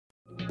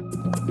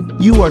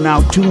You are now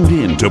tuned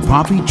in to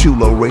Papi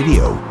Chulo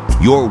Radio,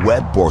 your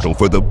web portal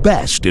for the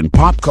best in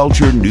pop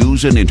culture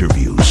news and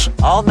interviews.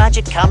 All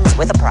magic comes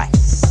with a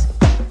price.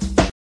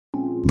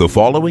 The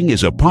following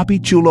is a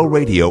Papi Chulo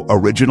Radio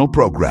original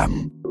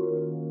program.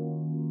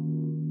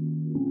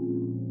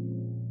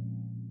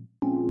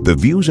 The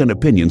views and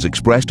opinions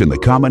expressed in the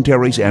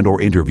commentaries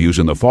and/or interviews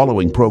in the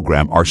following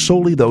program are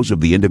solely those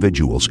of the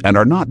individuals and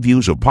are not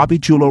views of Papi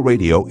Chulo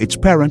Radio, its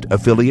parent,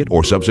 affiliate,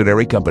 or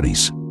subsidiary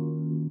companies.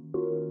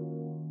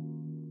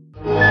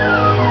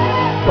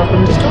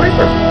 Welcome to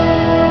Storybrooke.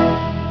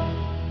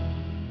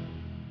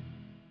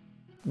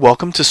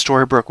 Welcome to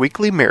Storybrooke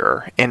Weekly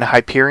Mirror in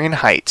Hyperion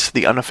Heights,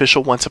 the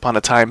unofficial Once Upon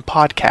a Time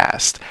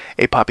podcast,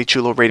 a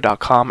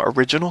PapiChuloRadio.com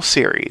original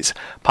series,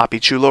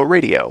 Papi Chulo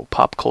Radio,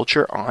 pop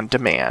culture on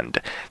demand.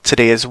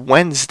 Today is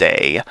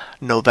Wednesday,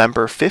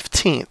 November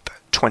 15th,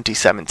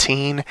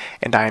 2017,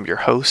 and I am your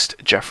host,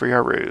 Jeffrey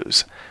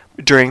Aruz.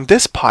 During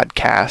this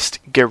podcast,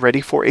 get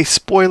ready for a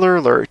spoiler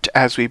alert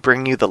as we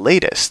bring you the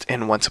latest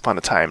in Once Upon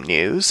a Time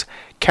news,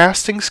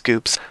 casting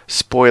scoops,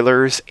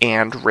 spoilers,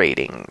 and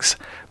ratings.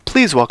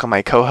 Please welcome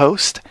my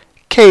co-host,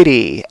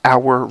 Katie,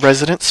 our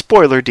resident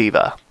spoiler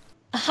diva.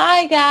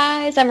 Hi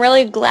guys, I'm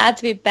really glad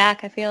to be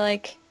back. I feel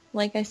like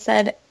I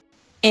said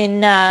in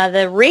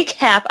the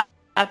recap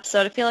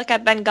episode, I feel like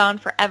I've been gone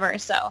forever,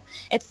 so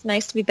it's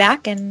nice to be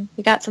back and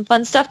we got some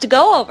fun stuff to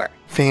go over.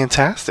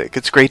 Fantastic.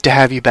 It's great to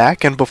have you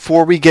back, and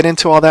before we get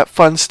into all that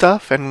fun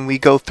stuff and we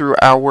go through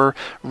our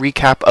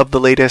recap of the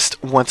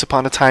latest Once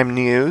Upon a Time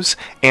news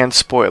and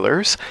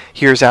spoilers,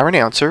 here's our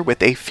announcer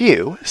with a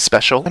few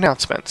special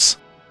announcements.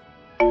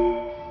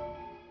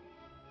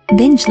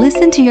 Binge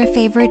listen to your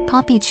favorite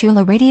Papi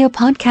Chulo Radio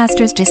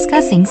podcasters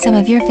discussing some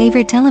of your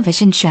favorite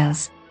television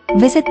shows.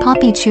 Visit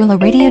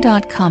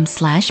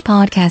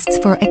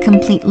papichuloradio.com/podcasts for a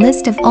complete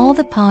list of all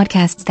the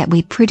podcasts that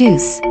we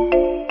produce.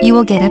 You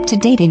will get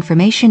up-to-date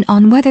information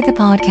on whether the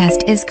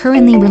podcast is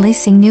currently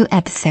releasing new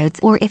episodes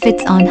or if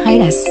it's on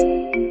hiatus.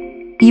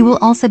 You will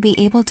also be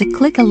able to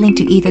click a link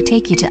to either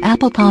take you to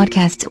Apple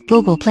Podcasts,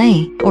 Google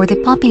Play, or the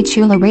Papi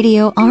Chulo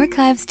Radio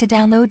archives to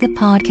download the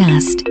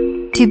podcast.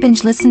 To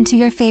binge listen to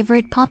your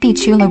favorite Papi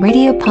Chulo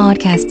Radio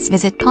podcasts,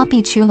 visit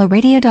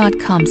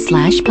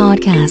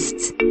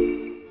papichuloradio.com/podcasts.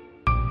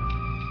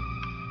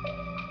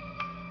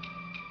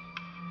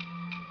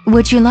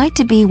 Would you like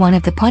to be one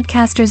of the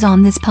podcasters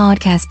on this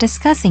podcast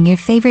discussing your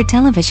favorite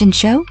television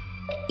show?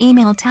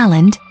 Email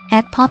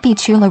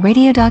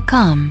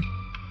talent@papichuloradio.com.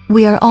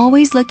 We are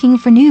always looking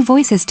for new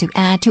voices to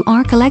add to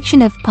our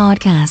collection of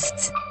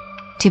podcasts.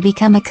 To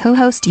become a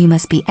co-host, you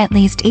must be at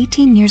least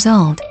 18 years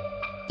old.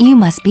 You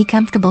must be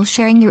comfortable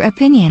sharing your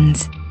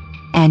opinions.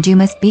 And you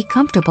must be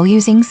comfortable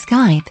using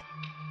Skype.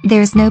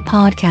 There's no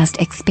podcast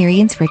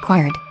experience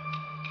required.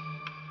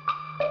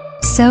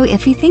 So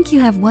if you think you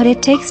have what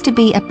it takes to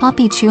be a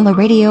Papi Chulo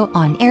Radio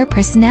on-air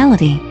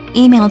personality,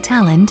 email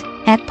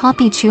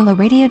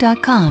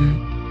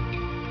talent@papichuloradio.com.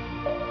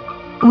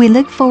 We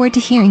look forward to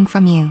hearing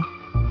from you.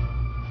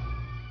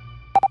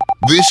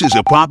 This is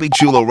a Papi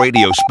Chulo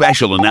Radio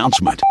special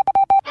announcement.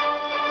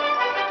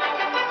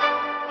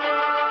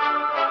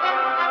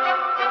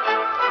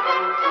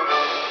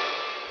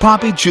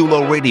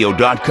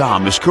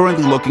 PapiChuloRadio.com is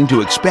currently looking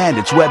to expand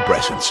its web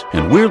presence,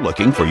 and we're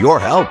looking for your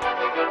help.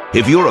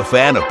 If you're a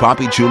fan of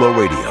Papi Chulo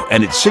Radio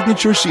and its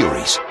signature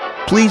series,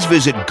 please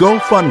visit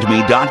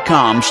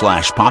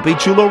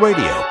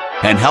GoFundMe.com/PapiChuloRadio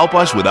and help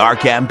us with our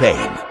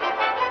campaign.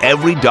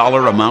 Every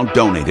dollar amount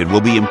donated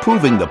will be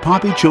improving the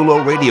Papi Chulo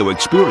Radio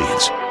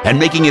experience and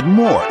making it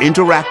more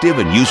interactive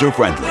and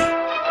user-friendly.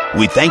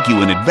 We thank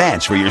you in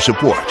advance for your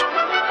support.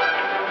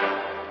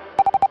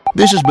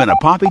 This has been a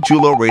Papi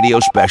Chulo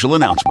Radio special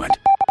announcement.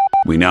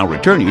 We now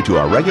return you to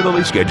our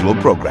regularly scheduled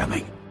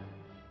programming.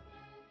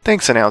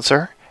 Thanks,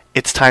 announcer.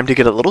 It's time to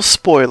get a little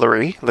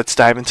spoilery. Let's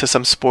dive into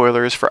some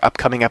spoilers for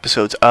upcoming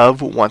episodes of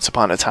Once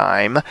Upon a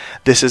Time.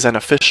 This is an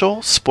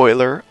official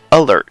spoiler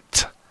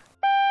alert.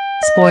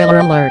 Spoiler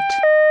alert.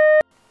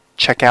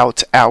 Check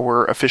out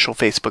our official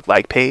Facebook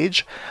like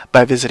page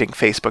by visiting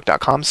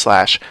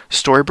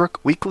facebook.com/Storybrooke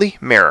Weekly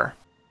Mirror.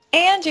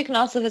 And you can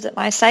also visit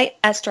my site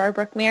at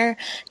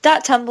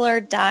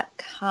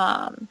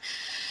storybrookmirror.tumblr.com.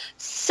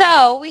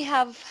 So we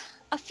have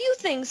a few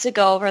things to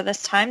go over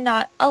this time,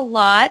 not a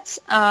lot.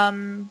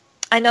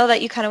 I know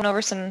that you kind of went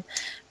over some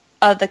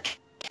of the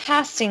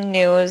casting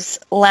news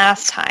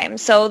last time,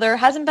 so there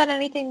hasn't been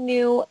anything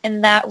new in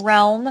that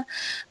realm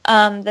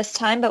this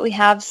time, but we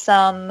have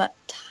some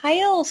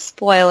title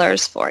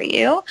spoilers for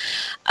you.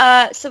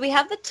 So we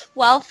have the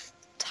 12th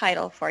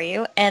title for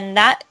you, and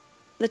the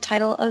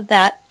title of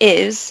that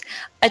is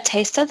A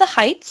Taste of the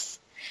Heights,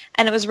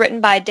 and it was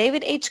written by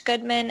David H.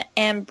 Goodman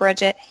and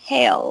Bridget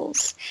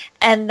Hales.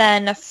 And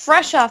then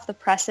fresh off the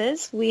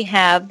presses, we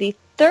have the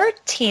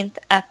 13th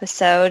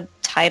episode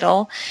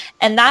title,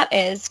 and that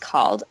is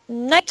called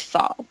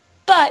Nightfall.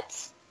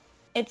 But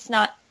it's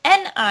not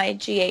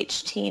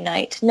N-I-G-H-T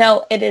night.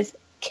 No, it is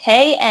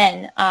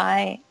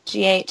K-N-I-G-H-T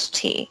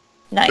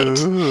night.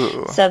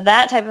 Ooh. So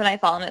that type of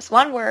nightfall, and it's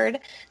one word.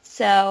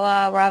 So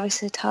we're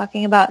obviously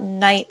talking about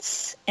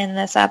knights in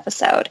this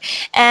episode.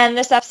 And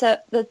this episode,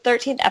 the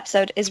 13th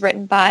episode, is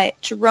written by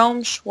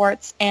Jerome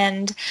Schwartz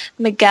and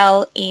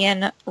Miguel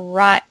Ian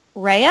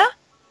Raya?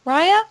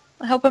 I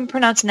hope I'm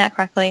pronouncing that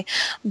correctly.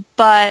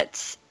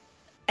 But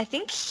I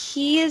think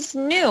he is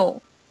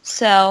new.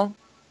 So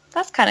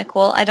that's kind of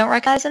cool. I don't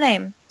recognize the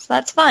name. So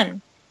that's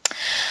fun.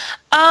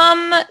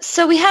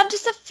 So we have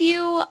just a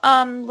few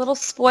little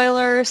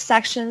spoiler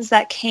sections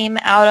that came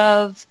out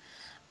of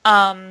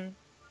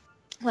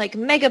like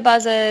mega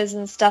buzzes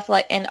and stuff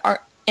like and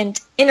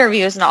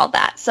interviews and all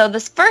that. So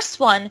this first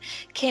one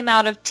came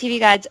out of TV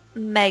Guide's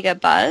Mega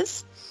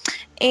Buzz,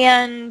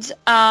 and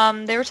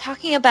they were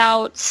talking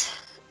about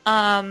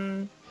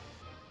the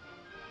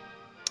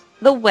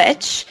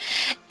witch,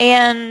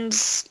 and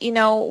we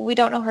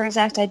don't know her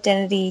exact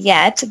identity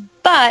yet,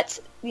 but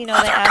they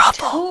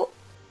asked who.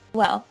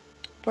 Well,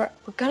 we're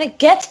gonna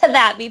get to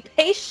that. Be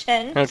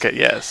patient. Okay.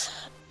 Yes.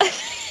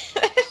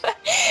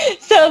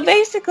 So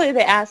basically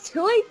they asked,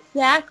 who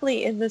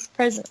exactly is this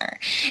prisoner?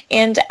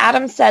 And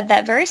Adam said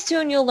that very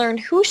soon you'll learn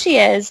who she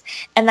is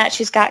and that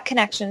she's got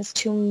connections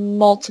to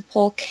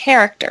multiple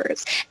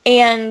characters.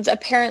 And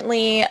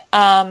apparently,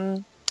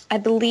 I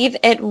believe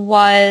it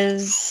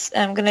was,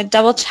 I'm going to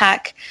double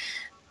check,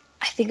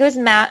 I think it was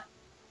Matt.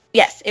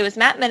 Yes, it was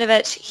Matt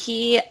Minovich.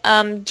 He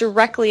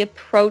directly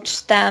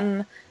approached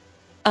them.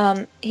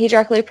 He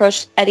directly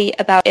approached Eddie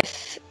about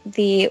if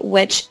the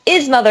witch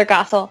is Mother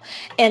Gothel,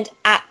 and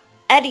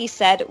Eddie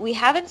said, "We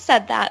haven't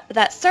said that, but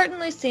that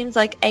certainly seems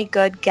like a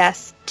good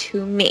guess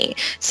to me."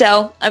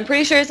 So I'm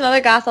pretty sure it's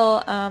Mother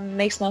Gothel.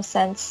 Makes no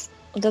sense.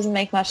 It doesn't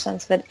make much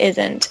sense if it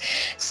isn't.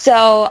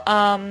 So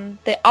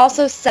they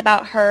also said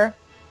about her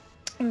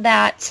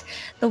that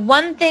the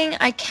one thing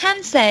I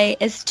can say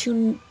is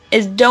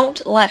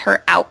don't let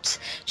her out.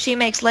 She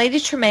makes Lady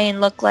Tremaine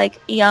look like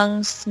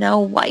young Snow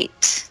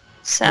White.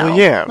 So, well,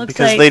 yeah,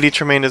 because Lady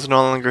Tremaine is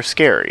no longer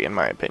scary, in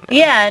my opinion.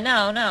 Yeah,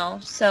 no.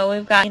 So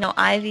we've got,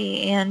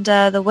 Ivy and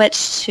the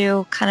witch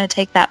to kind of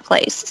take that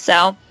place.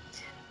 So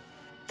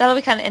that'll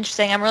be kind of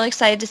interesting. I'm really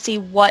excited to see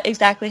what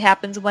exactly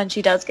happens when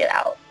she does get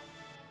out.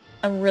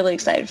 I'm really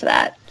excited for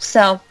that.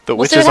 So the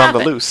witch is on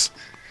the loose.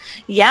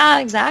 Yeah,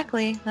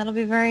 exactly. That'll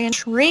be very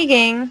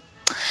intriguing.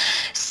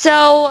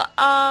 So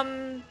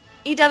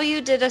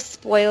EW did a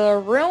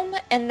spoiler room,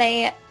 and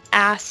they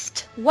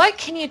asked, what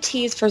can you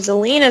tease for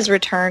Zelina's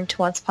return to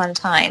Once Upon a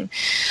Time?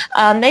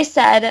 They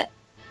said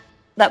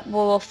that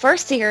we'll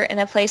first see her in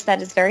a place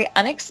that is very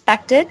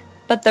unexpected,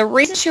 but the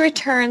reason she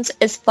returns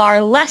is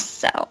far less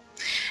so.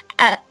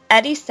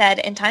 Eddie said,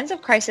 in times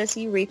of crisis,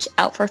 you reach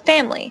out for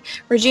family.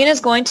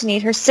 Regina's going to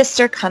need her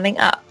sister coming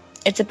up.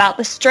 It's about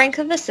the strength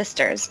of the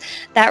sisters.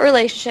 That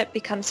relationship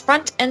becomes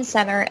front and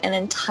center and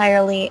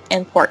entirely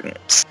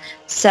important.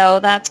 So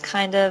that's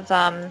kind of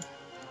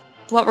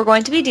what we're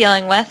going to be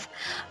dealing with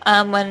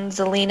when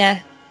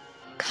Zelina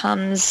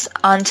comes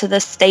onto the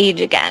stage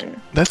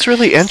again. That's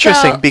really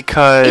interesting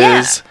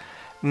because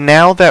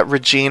now that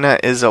Regina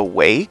is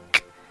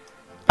awake,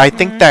 I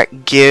think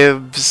that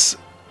gives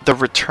the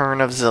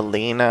return of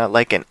Zelina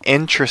like an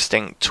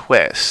interesting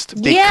twist.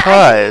 Because, yeah,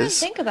 I didn't even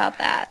think about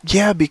that.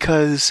 Yeah,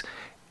 because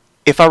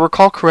if I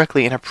recall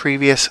correctly, in a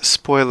previous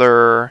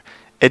spoiler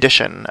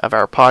edition of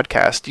our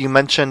podcast, you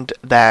mentioned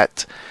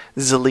that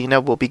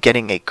Zelina will be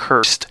getting a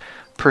cursed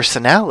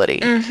personality.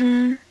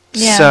 Mm-hmm.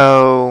 Yeah.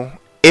 So,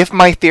 if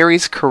my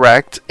theory's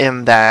correct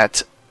in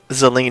that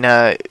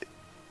Zelina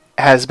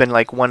has been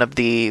like one of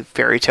the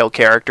fairy tale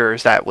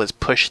characters that was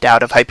pushed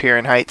out of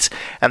Hyperion Heights,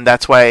 and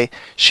that's why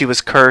she was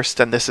cursed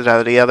and this and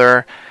that or the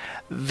other,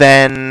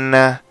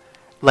 then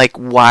like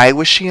why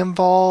was she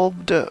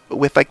involved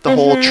with like the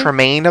whole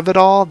Tremaine of it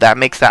all? That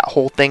makes that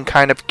whole thing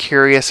kind of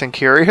curious and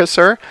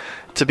curiouser,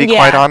 to be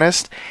quite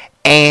honest.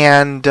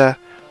 And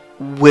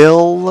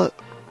will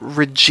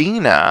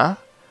Regina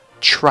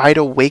try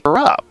to wake her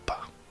up?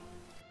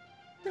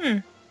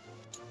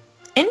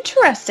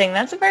 Interesting.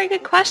 That's a very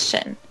good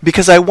question.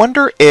 Because I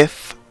wonder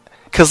if...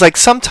 Because, like,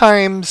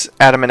 sometimes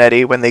Adam and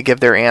Eddie, when they give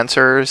their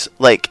answers,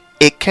 like,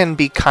 it can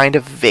be kind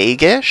of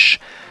vaguish.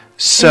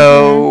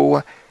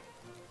 So,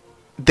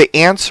 the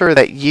answer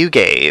that you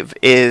gave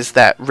is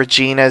that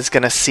Regina is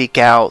going to seek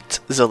out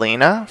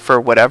Zelina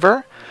for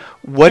whatever.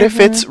 What if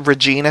it's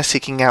Regina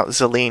seeking out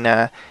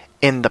Zelina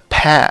in the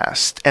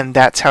past, and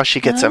that's how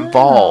she gets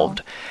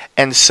involved?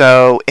 And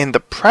so, in the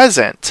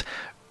present,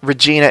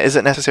 Regina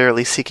isn't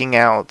necessarily seeking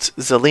out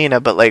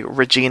Zelina, but like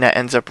Regina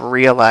ends up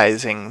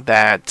realizing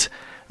that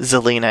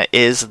Zelina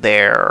is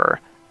there,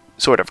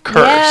 sort of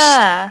cursed.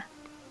 Yeah.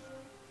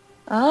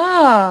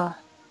 Oh,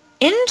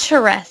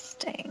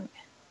 interesting.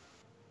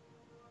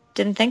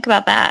 Didn't think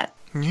about that.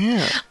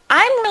 Yeah.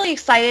 I'm really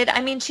excited.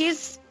 I mean,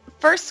 she's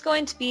first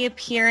going to be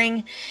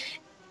appearing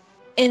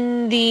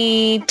in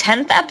the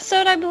 10th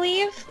episode, I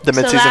believe. The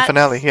mid-season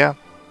finale, yeah.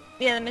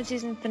 Yeah, the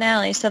mid-season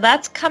finale. So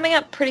that's coming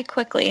up pretty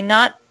quickly.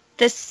 Not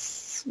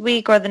this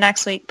week or the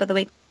next week, but the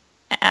week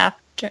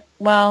after.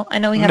 Well, I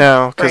know we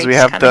have because we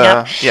have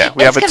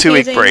we have a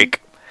 2-week break.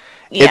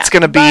 Yeah, it's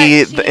going to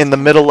be in the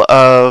middle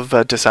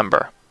of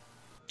December.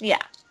 Yeah.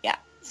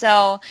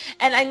 So,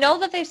 and I know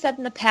that they've said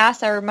in the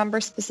past, I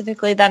remember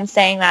specifically them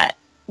saying that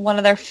one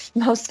of their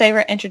most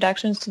favorite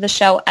introductions to the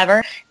show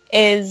ever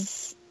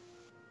is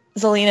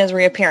Zelina's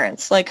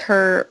reappearance, like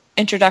her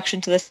introduction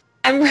to this.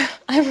 I'm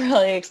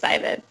really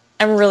excited.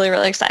 I'm really,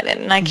 really excited,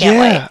 and I can't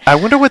wait. I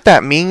wonder what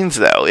that means,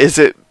 though. Is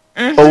it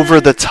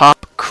over the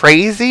top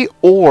crazy,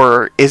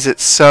 or is it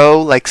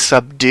so like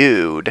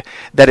subdued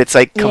that it's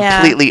like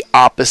completely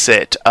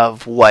opposite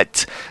of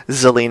what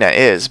Zelina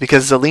is?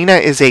 Because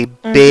Zelina is a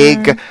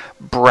big,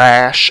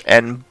 brash,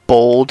 and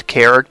bold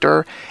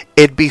character.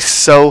 It'd be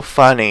so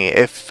funny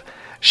if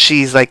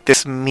she's like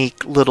this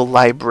meek little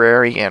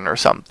librarian or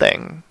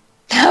something.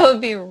 That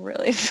would be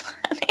really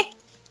funny.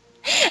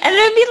 And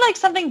it would be like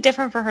something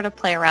different for her to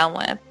play around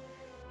with.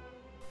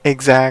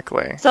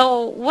 Exactly.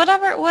 So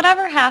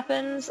whatever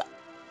happens,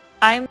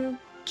 I'm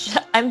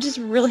just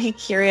really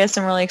curious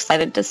and really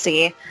excited to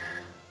see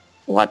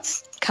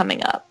what's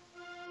coming up.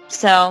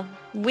 So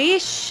we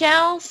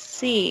shall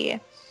see.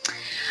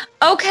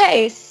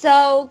 Okay,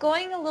 so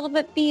going a little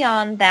bit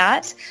beyond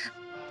that,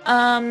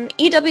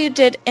 EW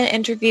did an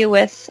interview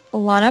with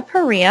Lana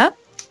Parrilla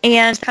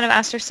and kind of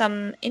asked her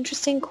some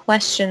interesting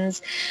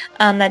questions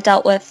that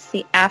dealt with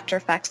the after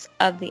effects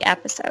of the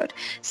episode.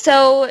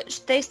 So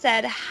they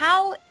said,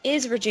 how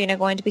is Regina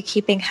going to be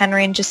keeping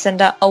Henry and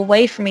Jacinda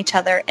away from each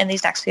other in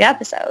these next few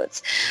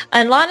episodes?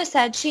 And Lana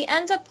said she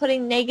ends up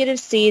putting negative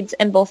seeds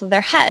in both of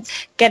their heads,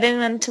 getting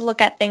them to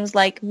look at things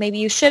like, maybe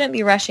you shouldn't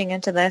be rushing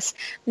into this,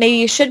 maybe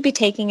you should be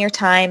taking your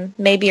time,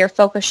 maybe your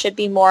focus should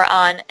be more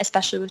on,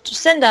 especially with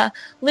Jacinda,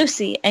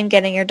 Lucy, and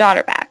getting your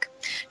daughter back.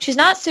 She's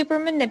not super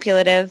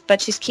manipulative,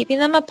 but she's keeping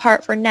them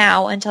apart for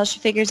now until she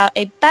figures out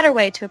a better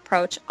way to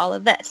approach all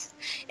of this.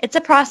 It's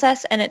a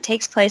process, and it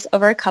takes place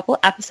over a couple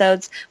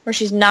episodes where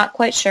she's not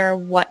quite sure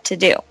what to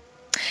do.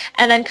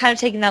 And then kind of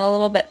taking that a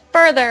little bit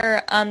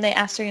further, they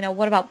asked her,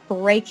 what about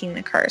breaking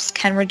the curse?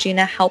 Can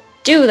Regina help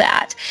do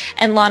that?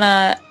 And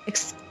Lana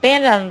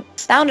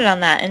expounded on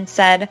that and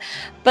said,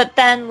 but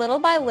then little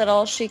by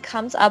little she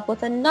comes up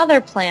with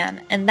another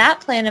plan, and that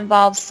plan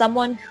involves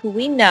someone who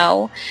we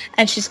know,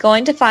 and she's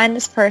going to find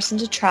this person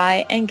to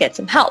try and get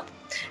some help.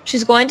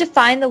 She's going to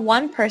find the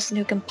one person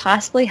who can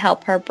possibly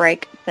help her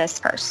break this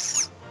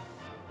curse.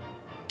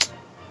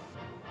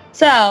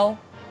 So,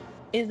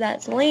 is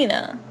that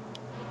Zelina?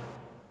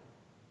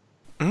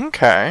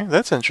 Okay,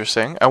 that's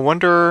interesting. I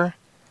wonder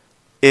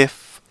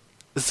if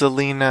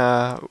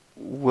Zelina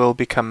will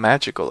become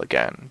magical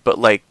again, but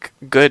like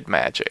good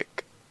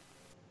magic.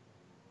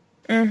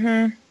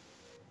 Yeah.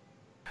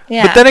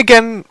 But then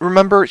again,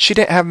 remember, she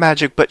didn't have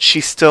magic, but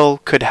she still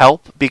could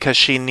help because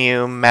she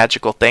knew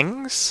magical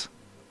things?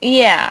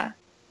 Yeah.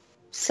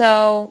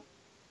 So,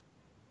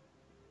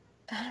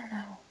 I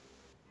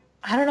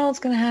don't know what's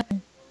going to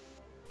happen.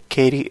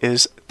 Katie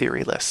is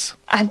theoryless.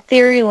 I'm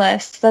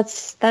theoryless.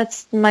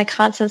 That's my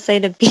constant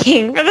state of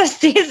being for this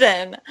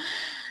season.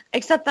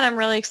 Except that I'm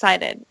really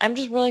excited. I'm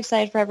just really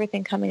excited for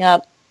everything coming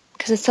up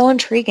because it's so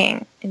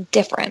intriguing and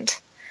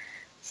different.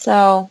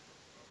 So,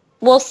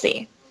 we'll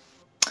see.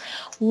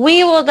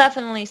 We will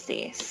definitely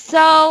see.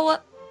 So,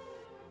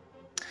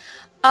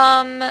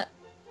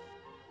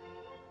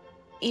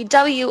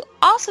 EW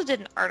also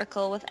did an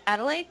article with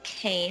Adelaide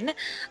Kane,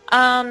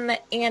 and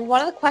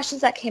one of the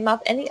questions that came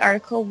up in the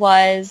article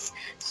was,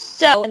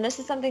 and this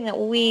is something that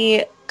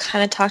we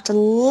kind of touched a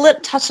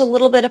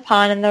little bit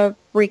upon in the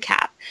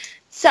recap.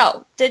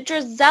 So, did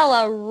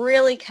Drizella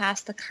really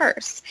cast the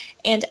curse?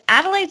 And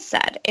Adelaide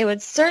said, it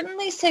would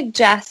certainly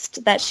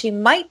suggest that she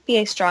might be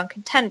a strong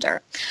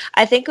contender.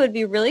 I think it would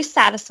be really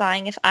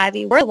satisfying if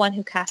Ivy were the one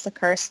who cast the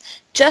curse,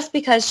 just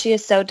because she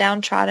is so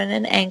downtrodden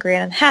and angry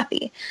and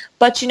unhappy.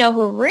 But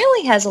who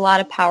really has a lot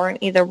of power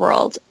in either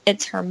world?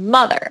 It's her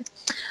mother.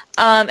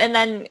 And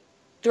then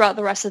throughout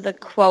the rest of the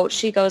quote,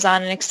 she goes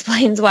on and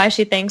explains why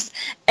she thinks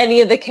any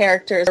of the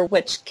characters or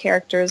which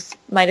characters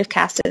might have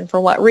cast it and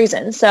for what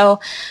reason. So,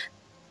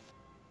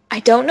 I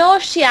don't know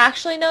if she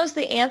actually knows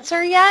the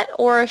answer yet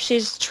or if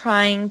she's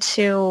trying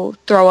to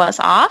throw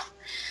us off.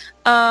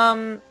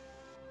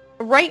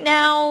 Right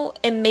now,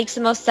 it makes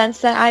the most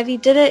sense that Ivy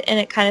did it, and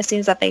it kind of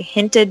seems that they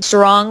hinted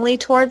strongly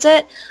towards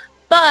it.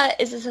 But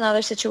is this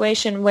another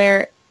situation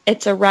where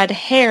it's a red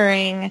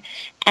herring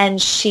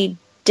and she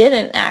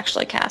didn't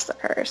actually cast the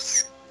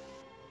curse?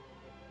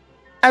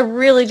 I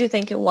really do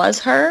think it was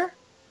her.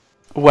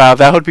 Wow,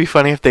 that would be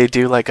funny if they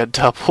do like a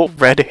double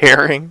red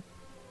herring.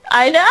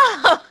 I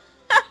know!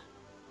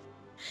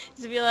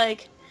 To be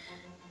like,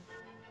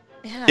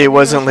 yeah, it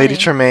wasn't Lady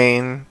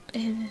Tremaine.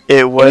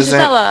 It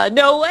wasn't Drizella.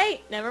 No,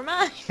 wait, never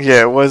mind.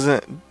 Yeah, it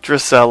wasn't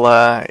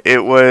Drizella.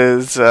 It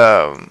was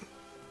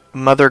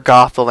Mother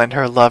Gothel and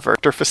her lover,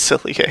 Dr.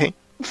 Facilier.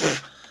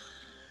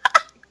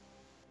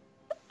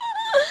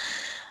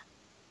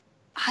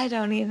 I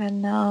don't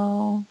even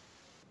know.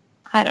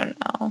 I don't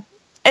know.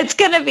 It's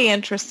gonna be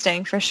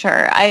interesting for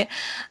sure. I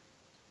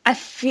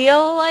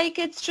feel like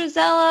it's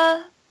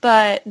Drizella,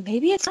 but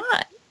maybe it's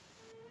not.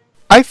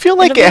 I feel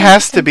like it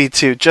has to be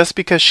too, just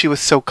because she was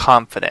so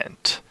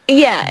confident.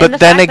 Yeah, but and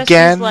then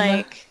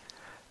again,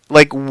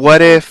 Like,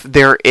 what if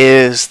there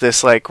is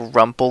this, like,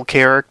 Rumple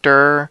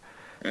character?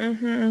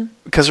 Mm-hmm.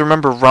 Because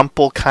remember,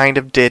 Rumple kind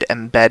of did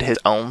embed his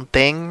own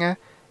thing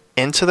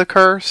into the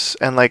curse.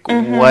 And, like,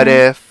 what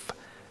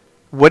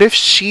if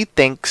she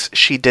thinks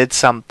she did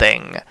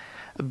something,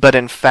 but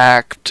in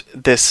fact,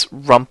 this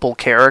Rumple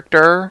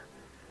character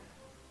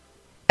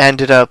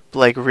ended up,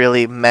 like,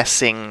 really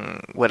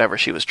messing whatever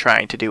she was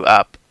trying to do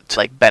up to,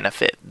 like,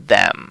 benefit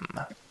them.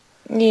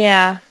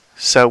 Yeah.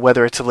 So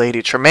whether it's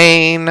Lady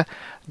Tremaine,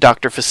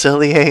 Dr.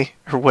 Facilier,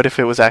 or what if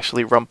it was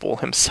actually Rumple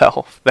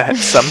himself that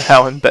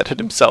somehow embedded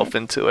himself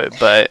into it?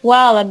 But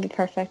wow, that'd be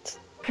perfect.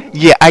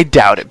 Yeah, I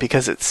doubt it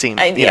because it seemed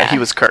he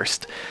was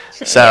cursed.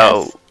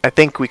 So Yes. I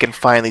think we can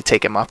finally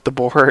take him off the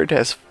board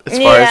as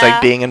far as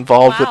like being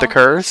involved with the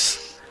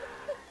curse.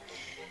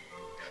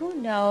 Who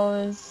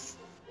knows?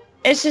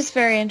 It's just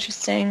very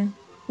interesting.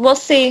 We'll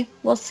see.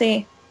 We'll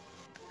see.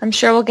 I'm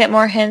sure we'll get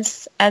more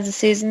hints as the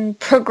season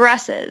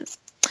progresses.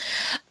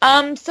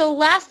 So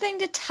last thing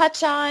to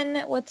touch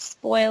on with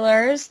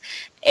spoilers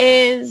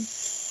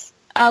is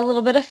a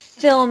little bit of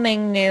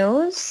filming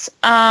news.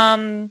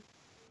 There's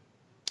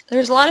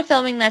a lot of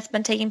filming that's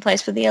been taking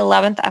place for the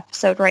 11th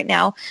episode right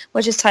now,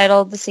 which is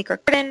titled The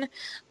Secret Garden.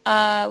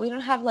 We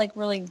don't have like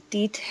really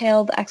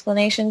detailed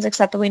explanations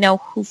except that we know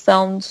who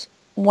filmed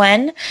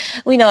when.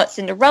 We know that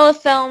Cinderella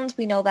filmed.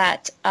 We know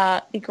that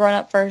the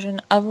grown-up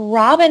version of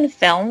Robin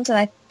filmed, and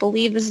I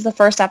believe this is the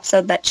first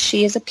episode that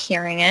she is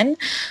appearing in.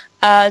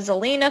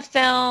 Zelena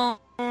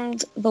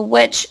filmed, The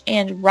Witch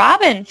and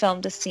Robin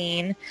filmed a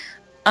scene.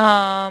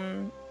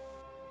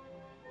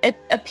 It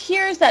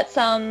appears that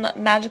some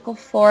magical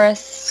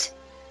forest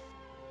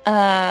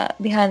not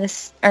behind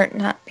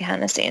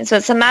the scenes. So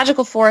some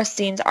magical forest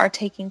scenes are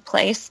taking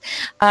place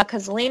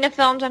because Zelena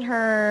filmed in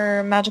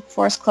her magical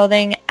forest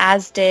clothing,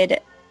 as did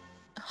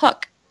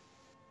Hook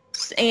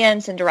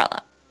and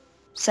Cinderella.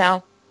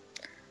 So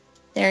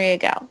there you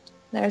go.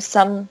 There's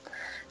some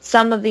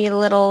of the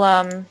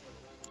little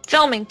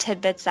filming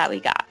tidbits that we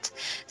got.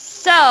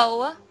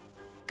 So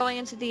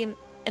going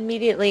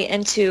immediately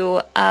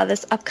into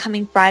this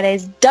upcoming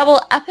Friday's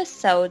double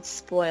episode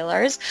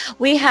spoilers,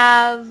 we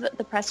have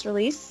the press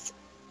release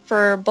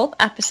for both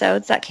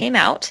episodes that came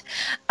out.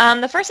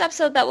 The first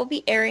episode that will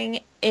be airing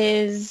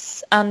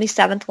is the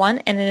 7th one,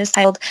 and it is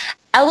titled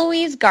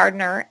Eloise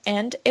Gardner,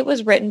 and it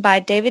was written by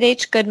David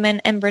H. Goodman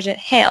and Bridget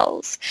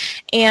Hales.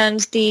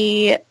 And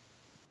the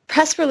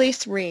press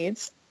release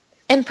reads,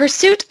 "In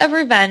pursuit of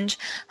revenge,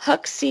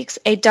 Hook seeks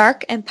a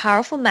dark and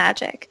powerful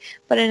magic,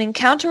 but an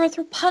encounter with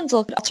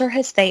Rapunzel could alter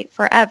his fate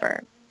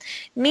forever.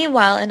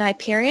 Meanwhile, in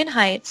Hyperion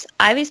Heights,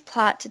 Ivy's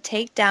plot to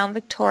take down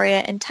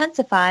Victoria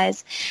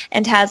intensifies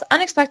and has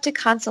unexpected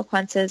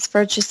consequences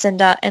for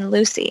Jacinda and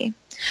Lucy.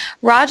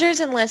 Rogers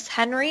enlists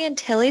Henry and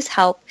Tilly's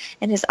help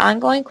in his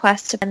ongoing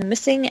quest to find the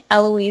missing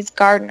Eloise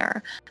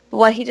Gardner, but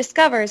what he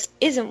discovers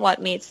isn't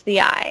what meets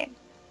the eye."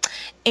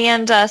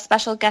 And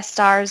special guest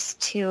stars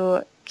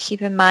to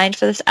keep in mind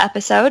for this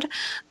episode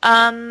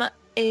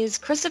is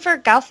Christopher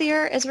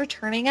Gauthier is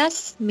returning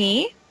as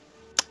me,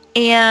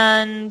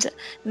 and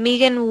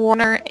Megan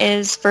Warner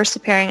is first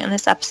appearing in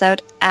this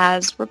episode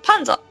as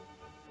Rapunzel.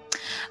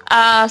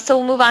 So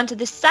we'll move on to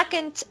the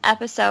second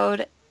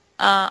episode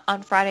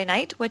on Friday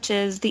night, which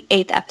is the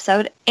 8th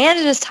episode, and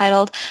it is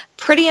titled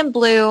Pretty in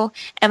Blue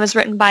and was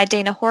written by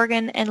Dana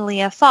Horgan and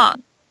Leah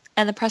Fong.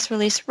 And the press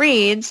release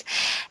reads,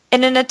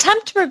 "In an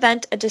attempt to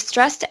prevent a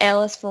distressed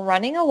Alice from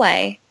running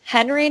away,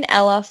 Henry and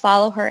Ella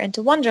follow her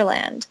into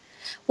Wonderland.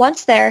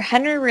 Once there,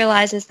 Henry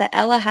realizes that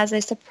Ella has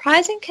a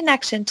surprising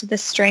connection to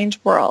this strange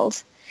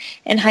world.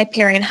 In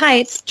Hyperion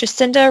Heights,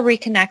 Jacinda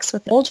reconnects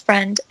with an old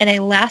friend in a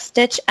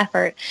last-ditch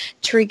effort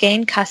to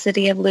regain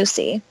custody of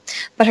Lucy.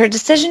 But her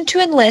decision to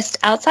enlist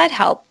outside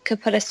help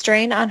could put a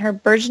strain on her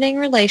burgeoning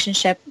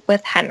relationship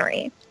with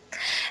Henry."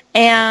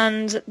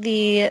 And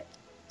the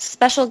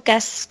special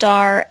guest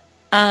star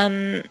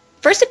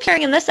first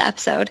appearing in this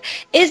episode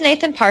is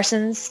Nathan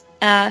Parsons,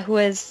 who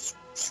is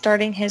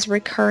starting his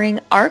recurring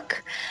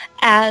arc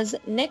as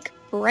Nick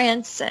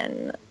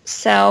Branson.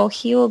 So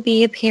he will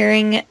be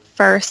appearing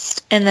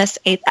first in this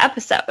 8th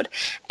episode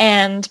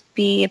and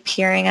be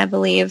appearing, I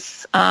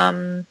believe,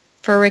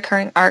 for a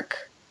recurring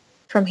arc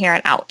from here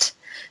on out.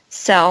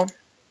 So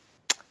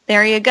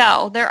there you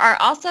go. There are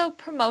also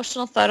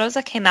promotional photos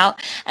that came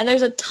out, and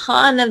there's a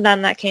ton of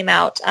them that came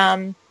out.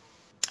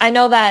 I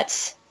know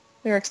that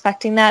we were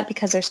expecting that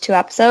because there's 2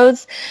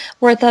 episodes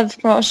worth of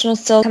promotional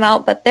stills come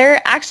out, but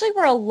there actually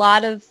were a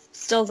lot of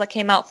stills that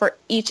came out for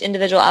each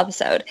individual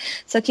episode.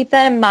 So keep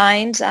that in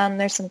mind.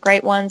 There's some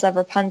great ones of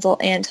Rapunzel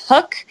and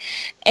Hook,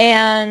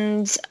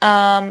 and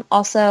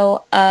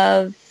also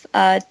of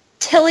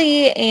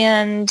Tilly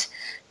and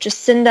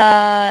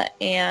Jacinda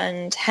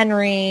and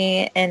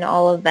Henry and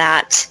all of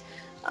that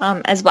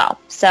as well.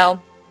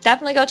 So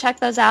definitely go check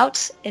those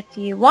out if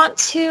you want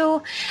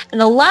to.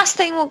 And the last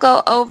thing we'll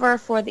go over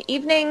for the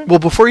evening. Well,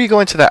 before you go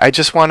into that, I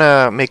just want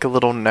to make a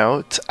little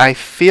note. I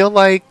feel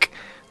like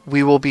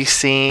we will be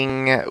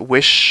seeing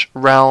Wish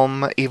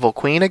Realm Evil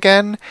Queen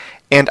again,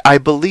 and I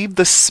believe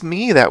the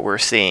Smee that we're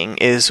seeing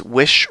is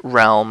Wish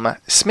Realm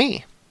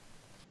Smee.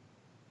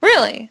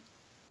 Really?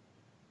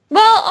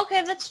 Well,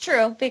 okay, that's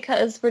true,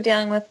 because we're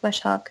dealing with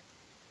Wish Hawk.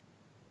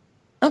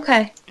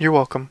 Okay. You're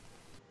welcome.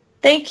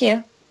 Thank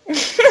you.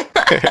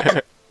 Yeah,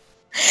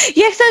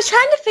 because I was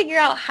trying to figure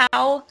out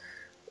how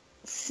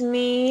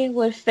Smee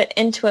would fit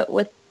into it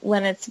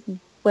when it's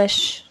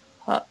Wish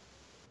Hawk.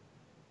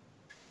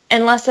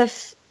 Unless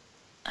if...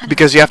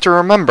 Because you have to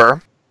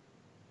remember,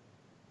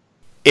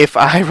 if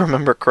I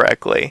remember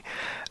correctly,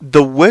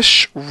 the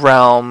Wish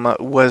Realm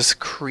was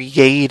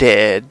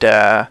created,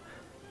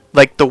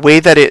 like the way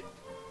that it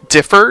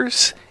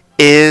differs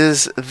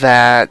is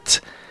that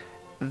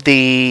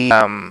the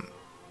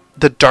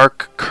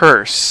Dark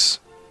Curse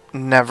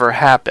never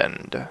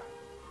happened.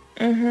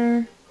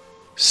 Mm-hmm.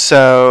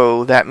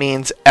 So that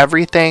means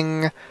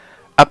everything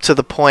up to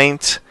the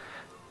point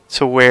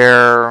to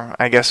where,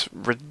 I guess,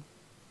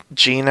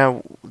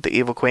 Regina, the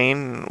Evil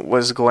Queen,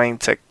 was going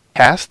to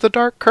cast the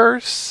Dark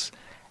Curse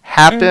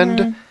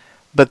happened,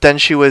 but then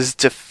she was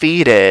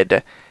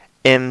defeated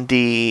in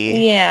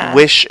the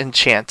Wish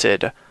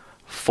Enchanted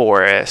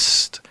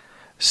Forest.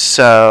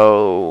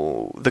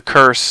 So the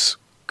curse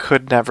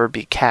could never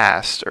be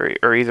cast,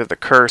 or either the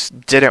curse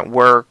didn't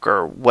work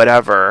or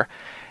whatever.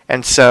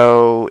 And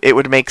so it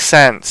would make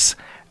sense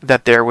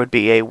that there would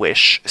be a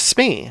Wish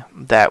Smee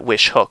that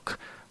Wish Hook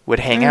would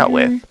hang out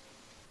with.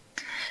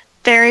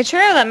 Very true.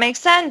 That makes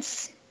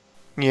sense.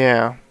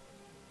 Yeah.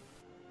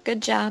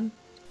 Good job.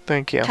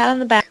 Thank you. Pat on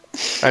the back.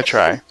 I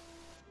try.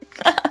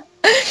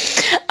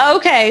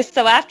 Okay,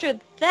 so after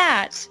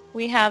that,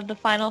 we have the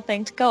final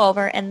thing to go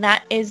over, and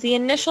that is the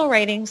initial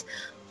ratings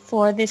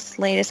for this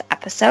latest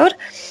episode.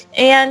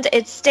 And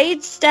it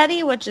stayed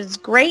steady, which is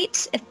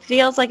great. It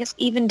feels like it's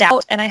evened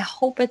out, and I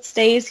hope it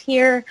stays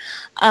here.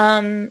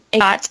 It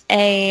got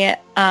a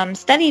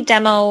steady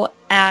demo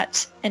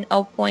at an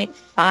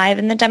 0.5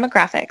 in the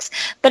demographics,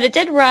 but it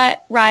did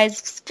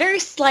rise very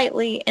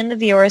slightly in the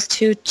viewers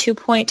to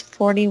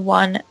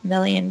 2.41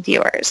 million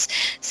viewers.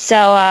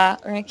 So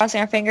we're going to cross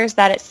our fingers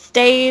that it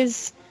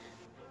stays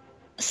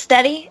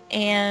steady,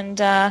 and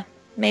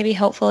maybe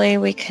hopefully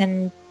we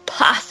can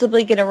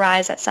possibly get a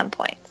rise at some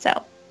point.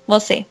 So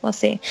we'll see.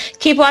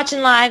 Keep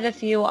watching live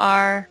if you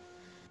are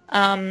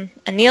a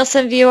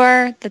Nielsen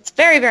viewer. That's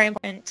very, very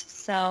important.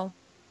 So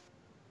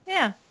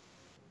yeah,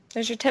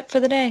 there's your tip for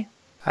the day.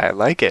 I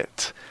like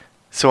it.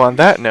 So on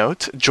that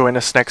note, join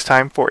us next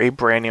time for a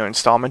brand new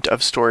installment of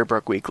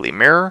Storybrooke Weekly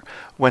Mirror.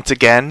 Once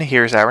again,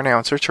 here's our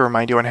announcer to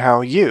remind you on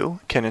how you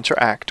can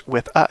interact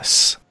with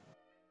us.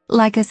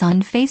 Like us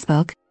on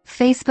Facebook,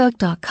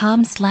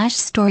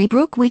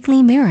 facebook.com/Storybrooke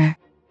Weekly Mirror.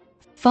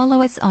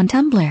 Follow us on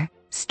Tumblr,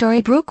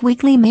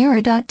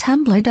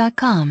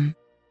 storybrookweeklymirror.tumblr.com.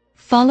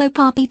 Follow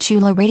Poppy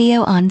Chulo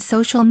Radio on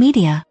social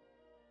media.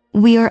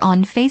 We are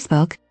on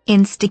Facebook,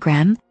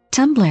 Instagram,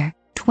 Tumblr,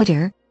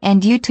 Twitter,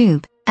 and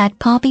YouTube at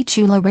Poppy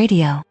Chulo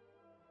Radio.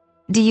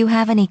 Do you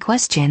have any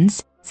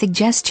questions,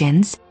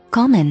 suggestions,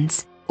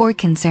 comments, or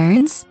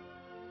concerns?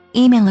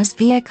 Email us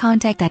via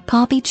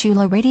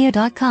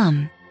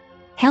contact@poppychuloradio.com.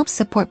 Help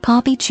support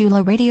Poppy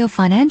Chulo Radio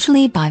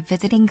financially by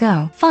visiting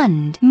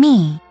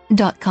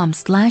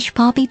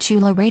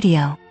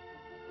gofundme.com/poppychuloradio.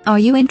 Are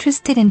you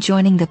interested in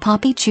joining the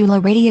Poppy Chulo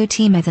Radio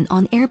team as an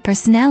on-air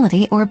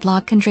personality or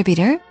blog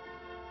contributor?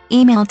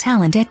 Email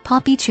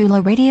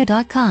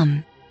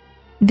talent@poppychuloradio.com.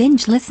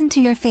 Binge listen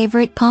to your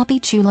favorite Poppy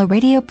Chulo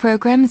Radio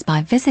programs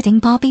by visiting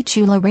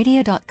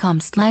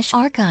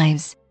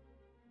poppychuloradio.com/archives.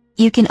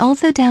 You can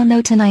also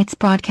download tonight's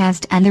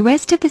broadcast and the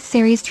rest of the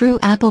series through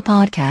Apple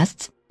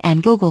Podcasts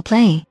and Google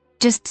Play.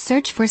 Just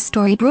search for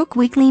Storybrooke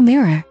Weekly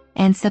Mirror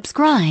and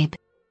subscribe.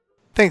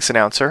 Thanks,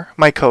 announcer.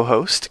 My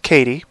co-host,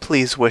 Katie,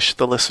 please wish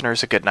the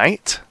listeners a good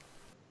night.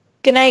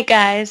 Good night,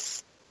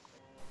 guys.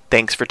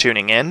 Thanks for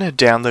tuning in.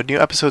 Download new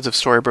episodes of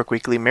Storybrooke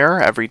Weekly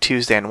Mirror every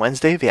Tuesday and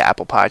Wednesday via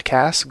Apple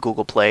Podcasts,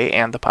 Google Play,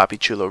 and the Poppy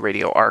Chulo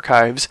Radio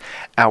archives.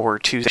 Our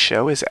Tuesday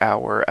show is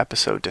our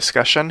episode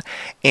discussion,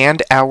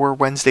 and our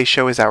Wednesday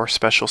show is our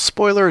special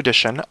spoiler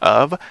edition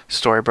of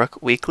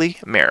Storybrooke Weekly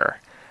Mirror.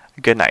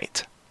 Good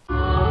night.